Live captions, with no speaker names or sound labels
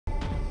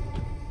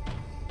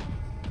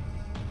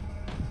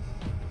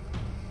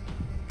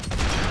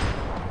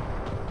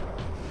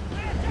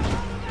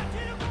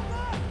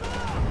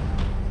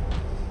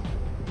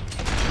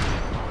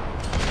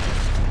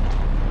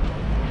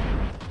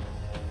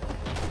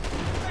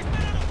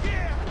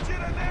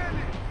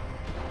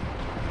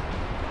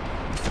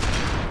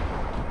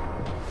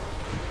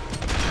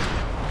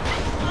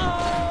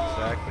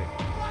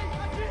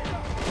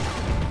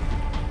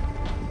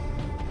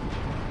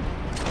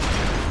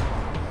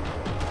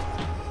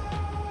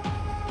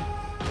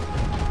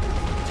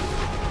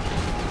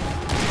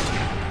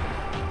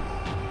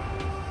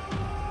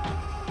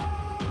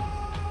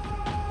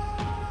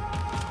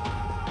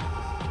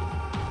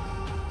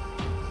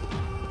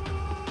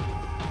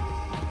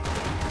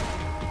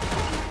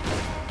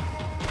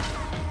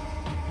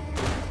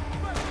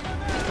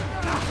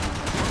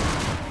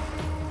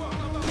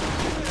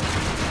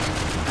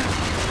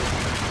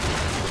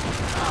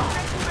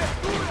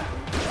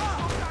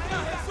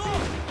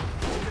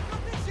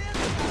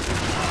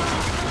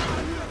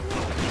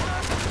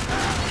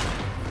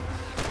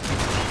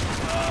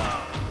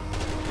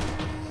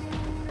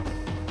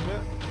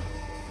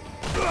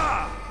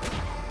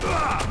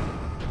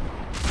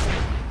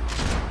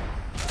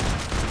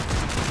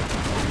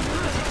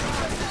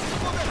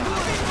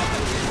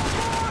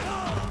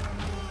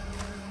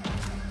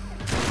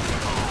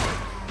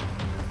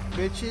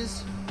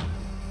bitches.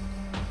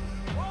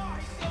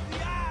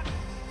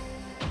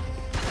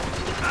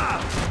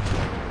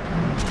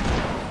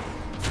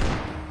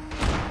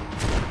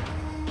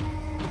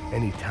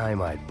 Any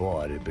time I'd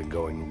bought had been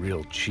going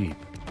real cheap.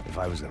 If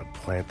I was gonna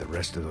plant the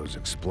rest of those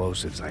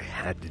explosives, I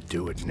had to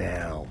do it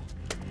now.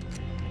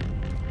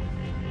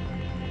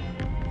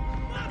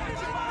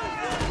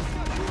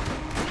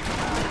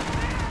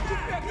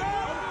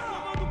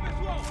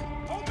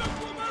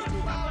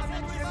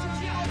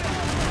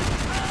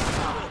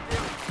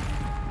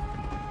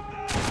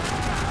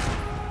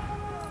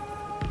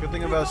 Good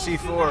thing about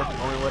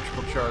C4, only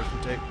electrical charge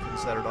can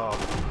set it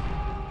off.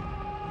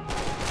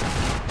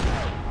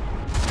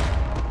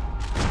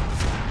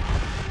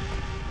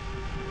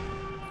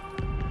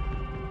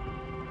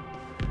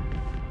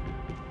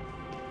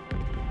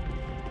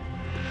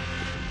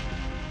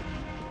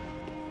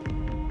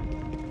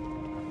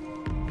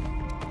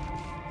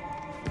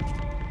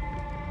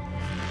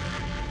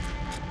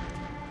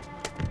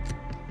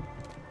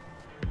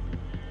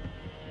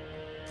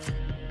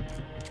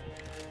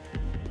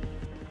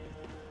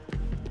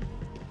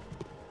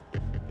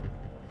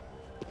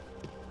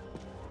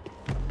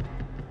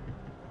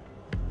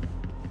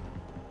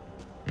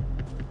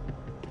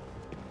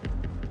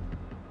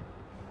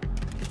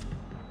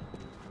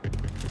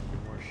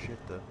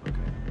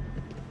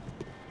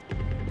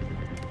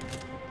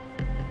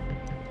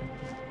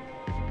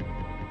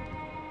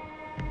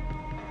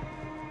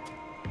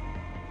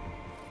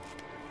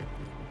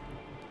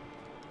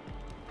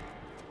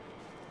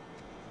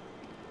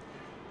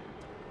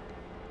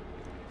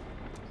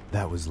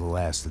 That was the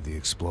last of the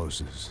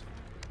explosives.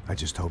 I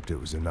just hoped it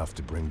was enough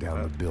to bring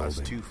down the building.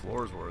 That's 2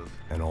 floors worth.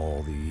 And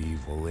all the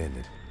evil in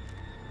it.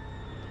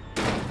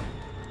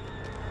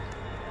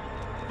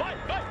 Vai,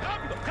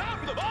 rápido,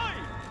 rápido, vai!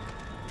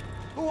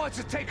 Who wants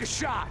to take a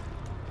shot?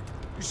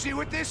 You see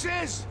what this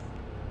is?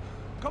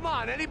 Come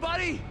on,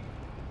 anybody?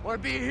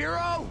 Want to be a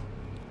hero?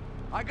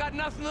 I got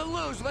nothing to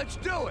lose, let's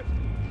do it!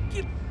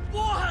 Que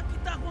porra que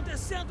tá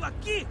acontecendo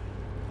aqui?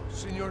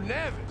 Senor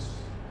Neves.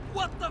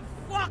 What the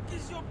fuck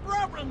is your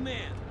problem,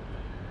 man?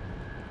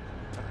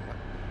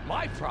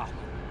 My problem?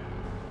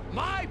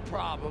 My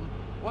problem?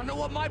 Wanna know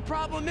what my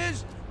problem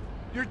is?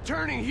 You're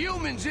turning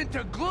humans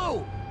into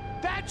glue!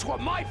 That's what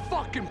my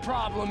fucking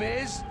problem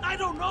is! I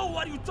don't know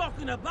what you're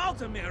talking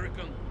about,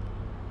 American.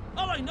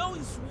 All I know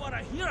is what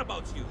I hear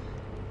about you.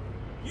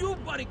 You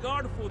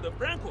bodyguard for the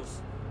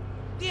Brancos.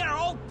 They are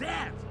all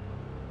dead.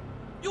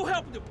 You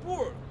help the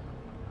poor.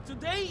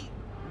 Today,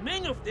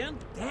 many of them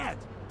dead.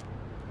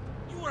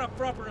 You are a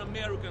proper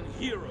American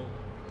hero.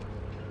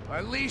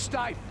 At least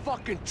I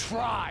fucking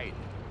tried.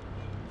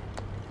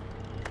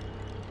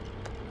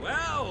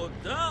 Well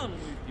done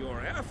with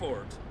your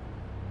effort.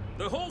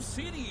 The whole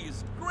city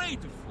is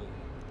grateful.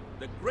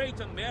 The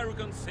great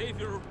American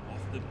savior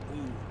of the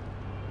poor.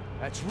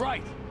 That's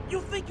right.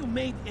 You think you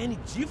made any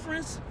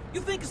difference?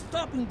 You think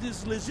stopping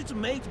this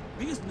legitimate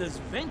business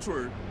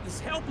venture is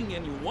helping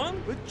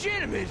anyone?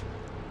 Legitimate?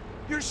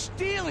 You're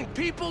stealing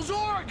people's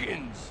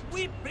organs!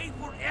 We pay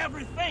for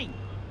everything.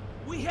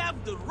 We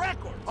have the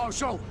record. Oh,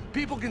 so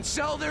people can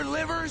sell their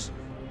livers?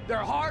 Their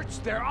hearts?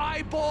 Their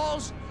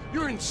eyeballs?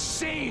 You're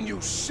insane, you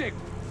sick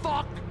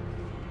fuck!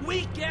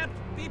 We kept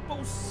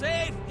people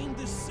safe in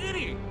the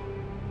city.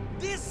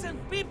 Decent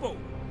people.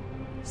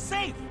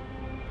 Safe.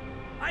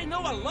 I know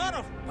a lot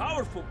of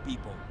powerful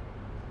people.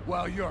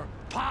 Well, your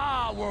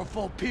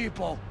powerful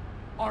people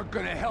aren't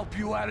gonna help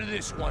you out of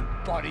this one,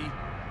 buddy.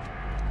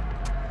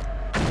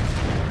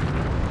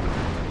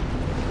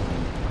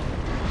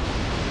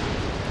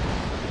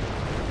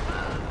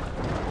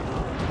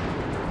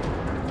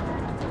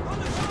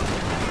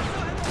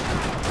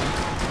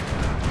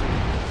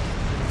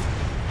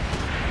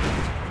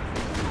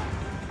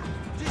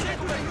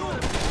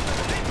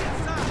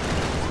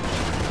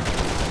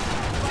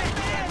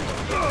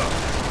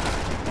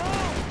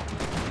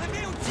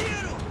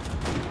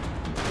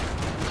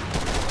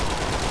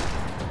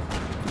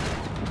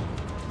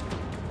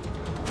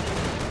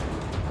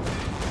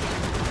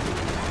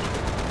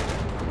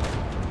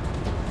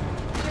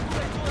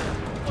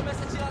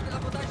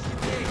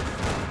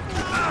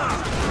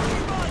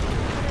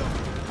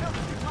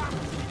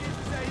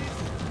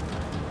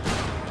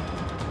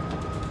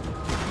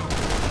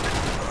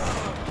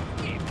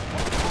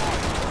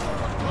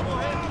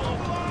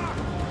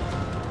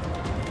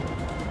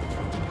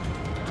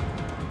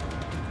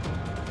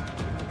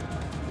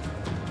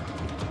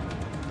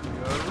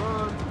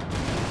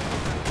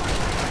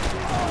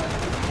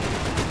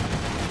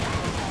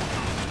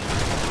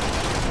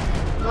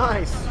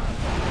 Nice!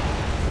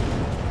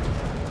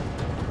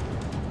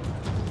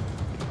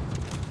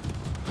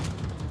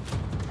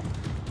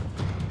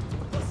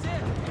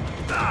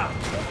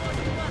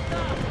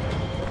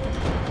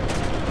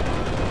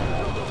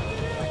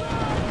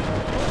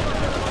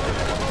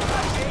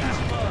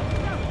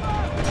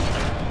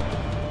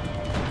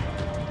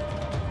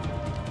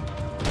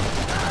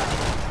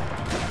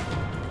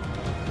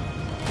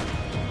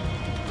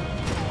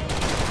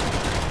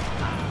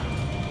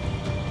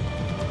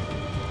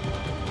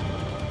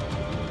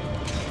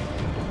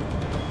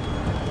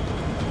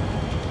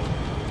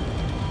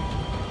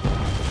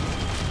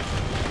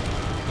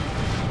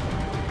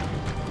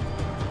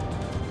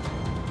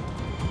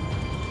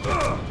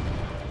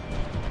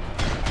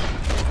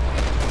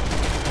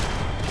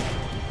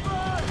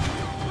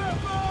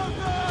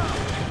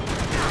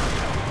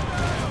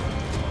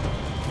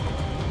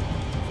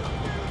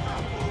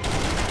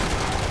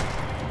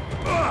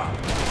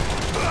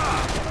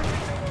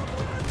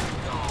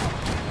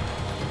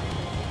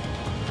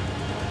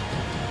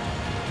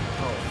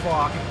 Oh,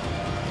 fuck.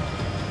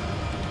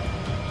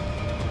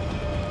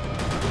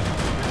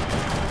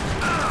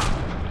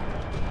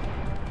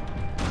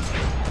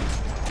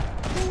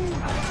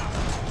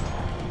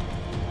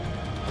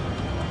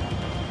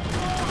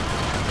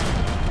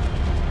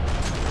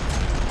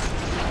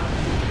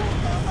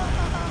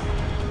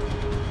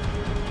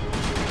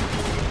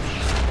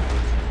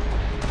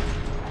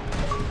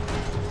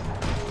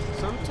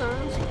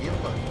 Sometimes you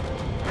get lucky.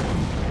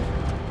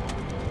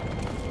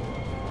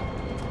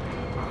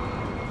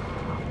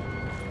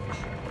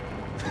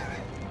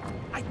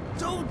 I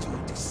told you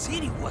the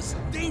city was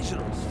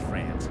dangerous,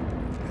 friend.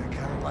 I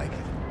kinda like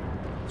it.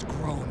 It's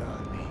growing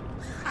on me.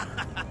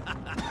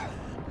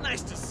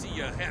 Nice to see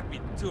a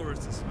happy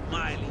tourist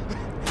smiling.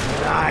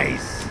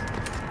 Nice.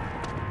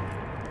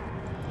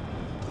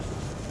 What the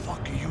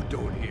fuck are you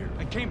doing here?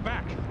 I came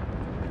back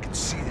I can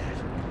see that.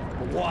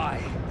 But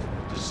why?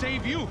 to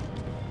save you.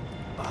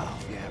 Oh,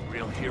 yeah,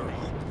 real hero.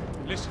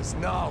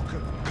 Listen, No,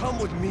 come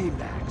with me,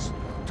 Max.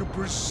 To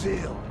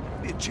Brazil.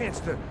 Be a chance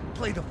to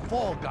play the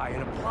fall guy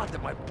in a plot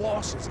that my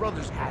boss's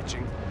brother's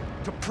hatching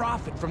to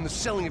profit from the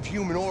selling of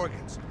human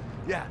organs.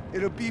 Yeah,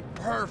 it'll be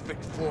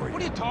perfect for you.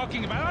 what are you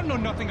talking about? I know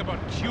nothing about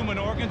human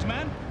organs,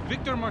 man.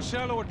 Victor and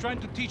Marcelo were trying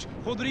to teach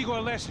Rodrigo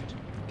a lesson.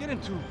 Get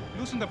him to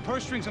loosen the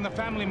purse strings on the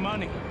family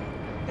money.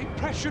 They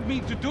pressured me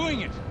into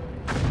doing it.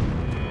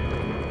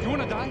 You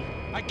wanna die?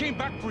 I came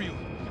back for you.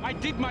 I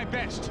did my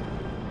best.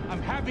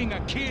 I'm having a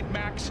kid,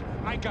 Max.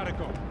 I gotta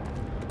go.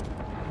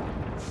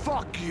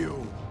 Fuck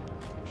you.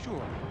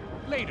 Sure.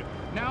 Later.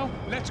 Now,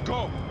 let's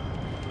go.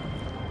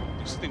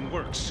 This thing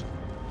works.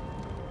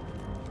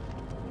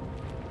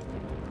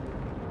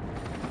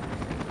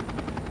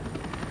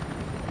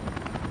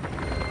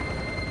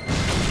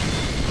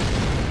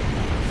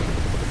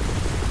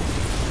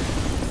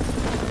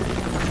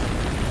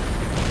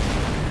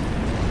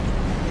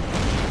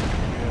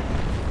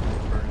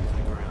 Burn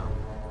anything around.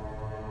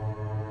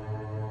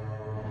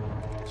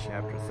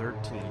 Chapter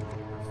 13.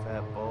 The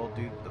fat bald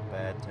dude with the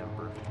bad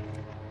temper.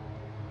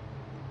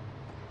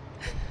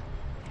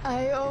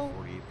 I owe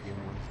 48 p.m.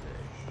 Wednesday.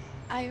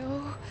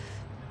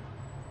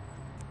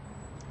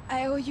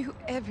 I owe you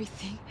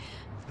everything.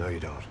 No, you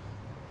don't.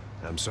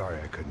 I'm sorry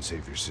I couldn't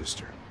save your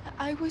sister.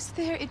 I was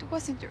there. It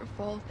wasn't your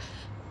fault.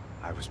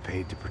 I was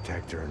paid to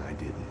protect her and I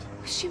didn't.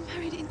 She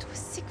married into a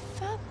sick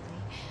family.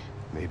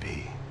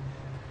 Maybe.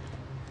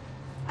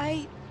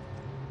 I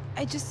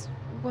just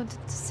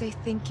wanted to say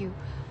thank you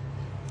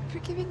for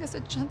giving us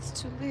a chance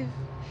to live.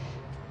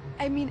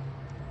 I mean,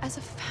 as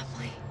a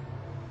family.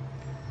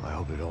 I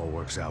hope it all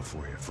works out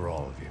for you, for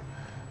all of you.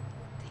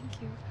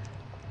 Thank you.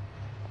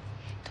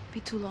 Don't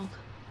be too long.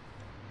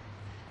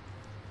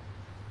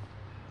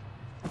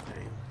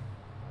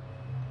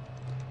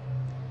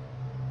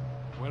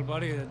 Well,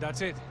 buddy,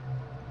 that's it.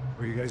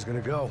 Where are you guys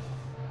gonna go?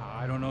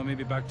 I don't know,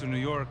 maybe back to New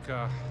York,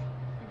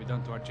 maybe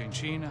down to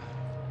Argentina.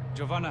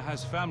 Giovanna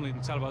has family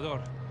in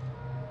Salvador.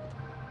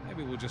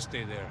 Maybe we'll just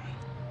stay there.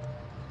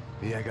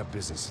 Me, I got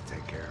business to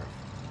take care of.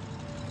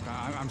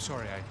 I'm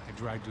sorry I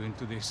dragged you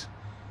into this.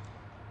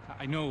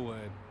 I know,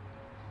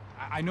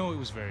 I know it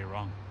was very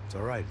wrong. It's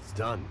all right, it's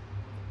done.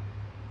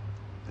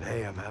 And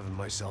hey, I'm having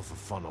myself a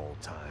fun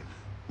old time.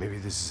 Maybe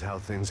this is how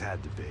things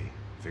had to be.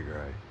 Figure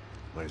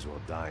I might as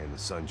well die in the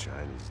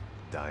sunshine as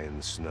die in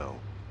the snow.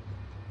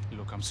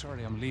 Look, I'm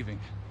sorry I'm leaving.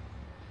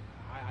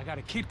 I got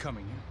a kid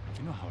coming,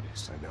 you know how it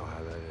is. I know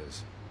how that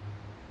is.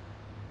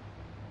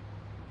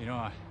 You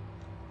know,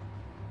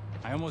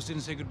 I almost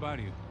didn't say goodbye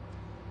to you.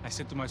 I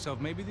said to myself,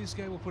 maybe this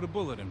guy will put a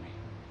bullet in me.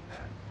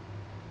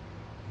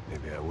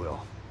 Maybe I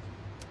will.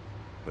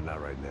 But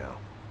not right now.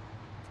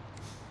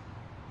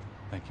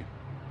 Thank you.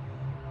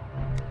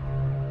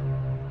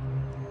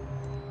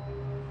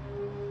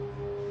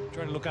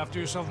 Try to look after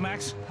yourself,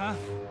 Max, huh?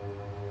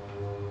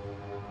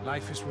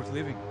 Life is worth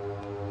living.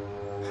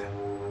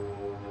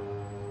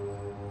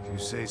 If you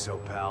say so,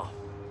 pal.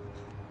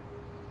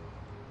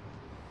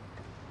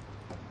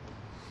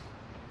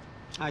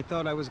 I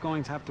thought I was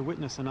going to have to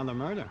witness another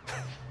murder.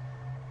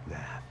 Nah.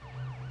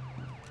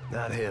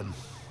 Not him.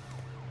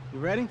 You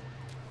ready?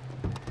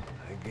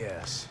 I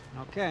guess.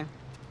 Okay.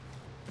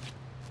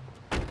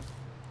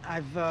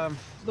 I've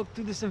looked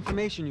through this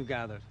information you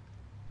gathered.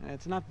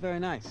 It's not very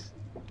nice.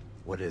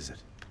 What is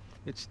it?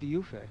 It's the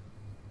Ufe.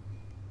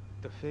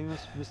 The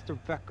famous Mr.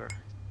 Becker.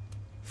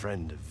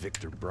 Friend of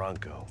Victor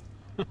Bronco.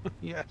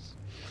 Yes.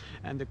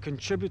 And a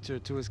contributor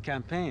to his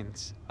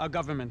campaigns. A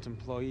government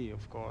employee,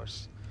 of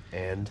course.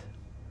 And?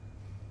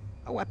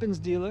 A weapons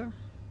dealer.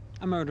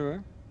 A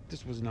murderer.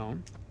 This was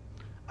known.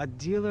 A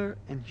dealer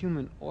in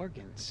human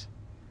organs.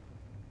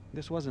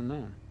 This wasn't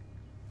known.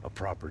 A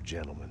proper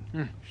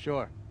gentleman.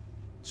 Sure.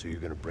 So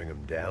you're gonna bring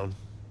him down?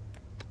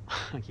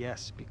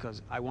 Yes,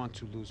 because I want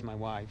to lose my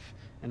wife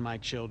and my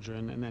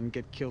children and then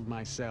get killed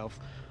myself.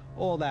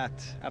 All that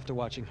after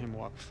watching him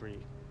walk free.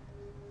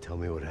 Tell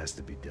me what has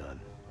to be done.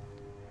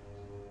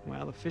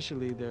 Well,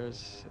 officially,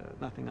 there's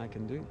nothing I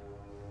can do.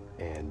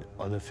 And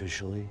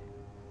unofficially?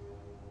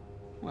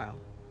 Well,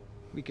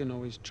 we can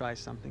always try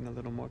something a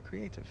little more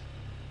creative.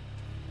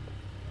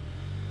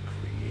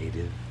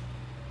 Creative?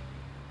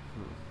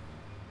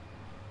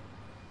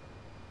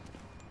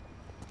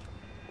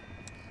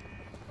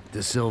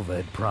 De Silva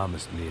had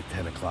promised me a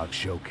 10 o'clock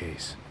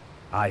showcase.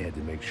 I had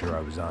to make sure I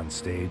was on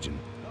stage and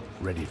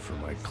ready for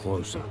my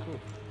close-up.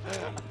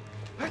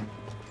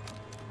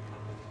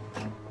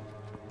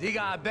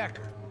 Diga a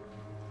Becker.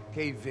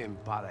 Que vim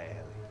para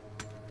ele.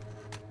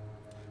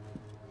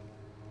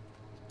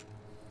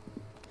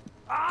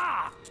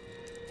 Ah!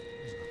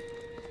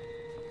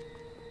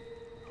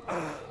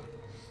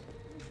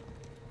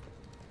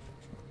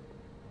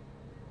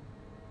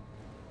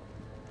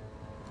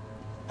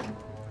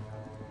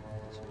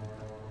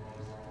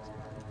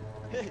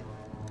 Ei,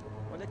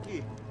 olha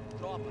aqui.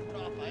 Tropa.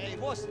 Ei,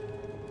 moço.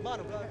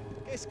 Mano,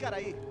 quem é esse cara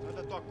aí? Não é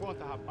da tua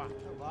conta, rapaz.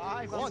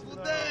 Vai se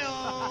fuder,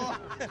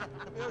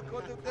 Meu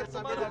conta eu quero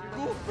tomar no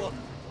cu, pô.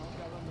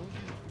 Ela não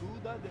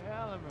desgruda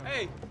dela, meu.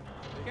 Ei,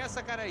 quem é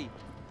essa cara aí?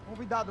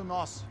 Convidado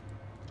nosso.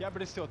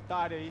 Quebra esse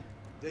otário aí.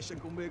 Deixa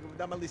comigo, me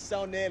dá uma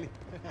lição nele.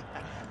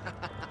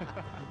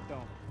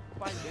 Então, o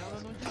pai dela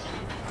não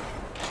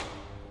desgruda.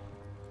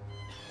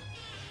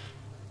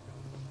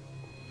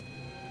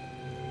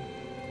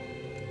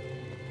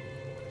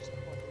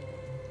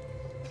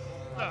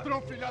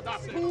 Ladrão, filha da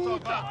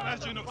puta! Atrás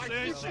de inocente! Vai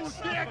ver o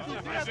que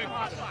vai acontecer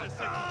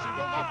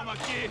contigo, vamos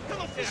aqui! É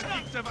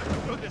aqui que você vai se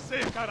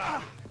acontecer,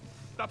 caralho!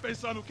 Tá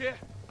pensando o quê?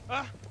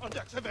 Hã? Onde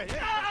é que você vem?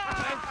 Fica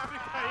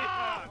aí,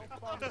 cara!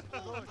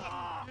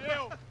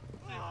 Eu?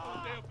 Se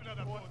fodeu, filha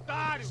da puta!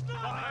 Otário!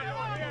 Vai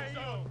morrer aí,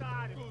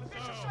 otário!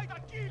 Deixa eu sair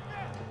daqui,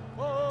 velho!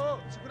 Ô,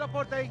 segura a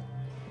porta aí!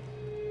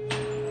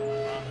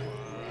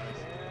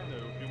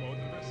 Eu vi uma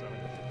outra versão.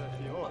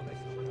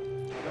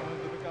 Tá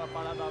mandando aquela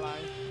parada lá,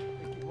 hein?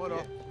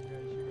 Morou.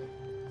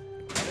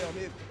 Valeu,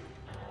 amigo.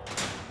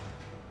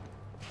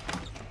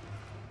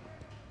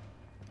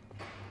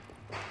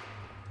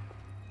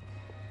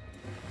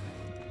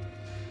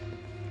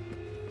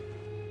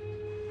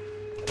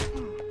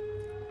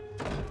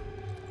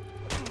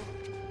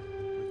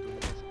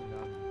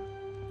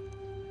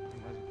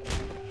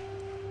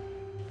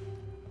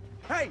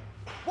 Hey!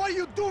 What are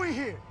you doing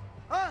here?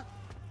 Huh?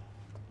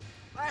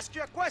 I ask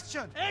you a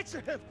question.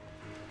 Answer him.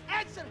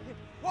 Answer him.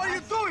 What are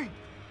you doing?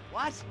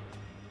 What?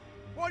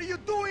 What are you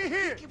doing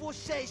here? O que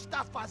você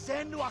está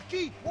fazendo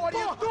aqui? What are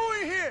you Porra!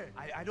 doing here?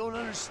 I don't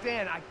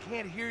understand. I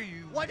can't hear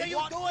you. What are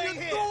you doing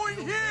here?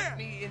 Doing here?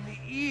 Me in the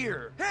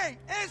ear. Hey,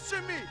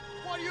 answer me!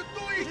 What are you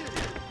doing here?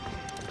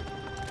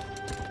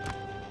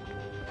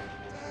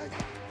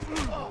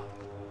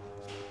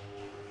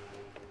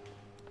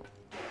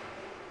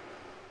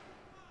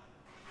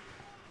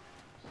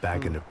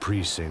 Back in the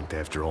precinct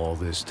after all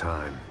this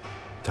time.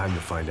 Time to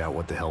find out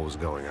what the hell was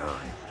going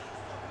on.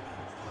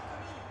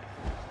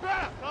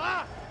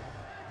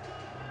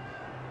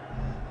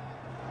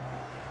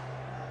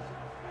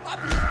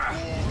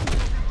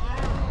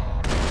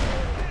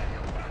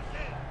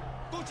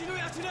 Continue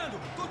atirando!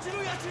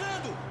 Continue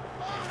atirando!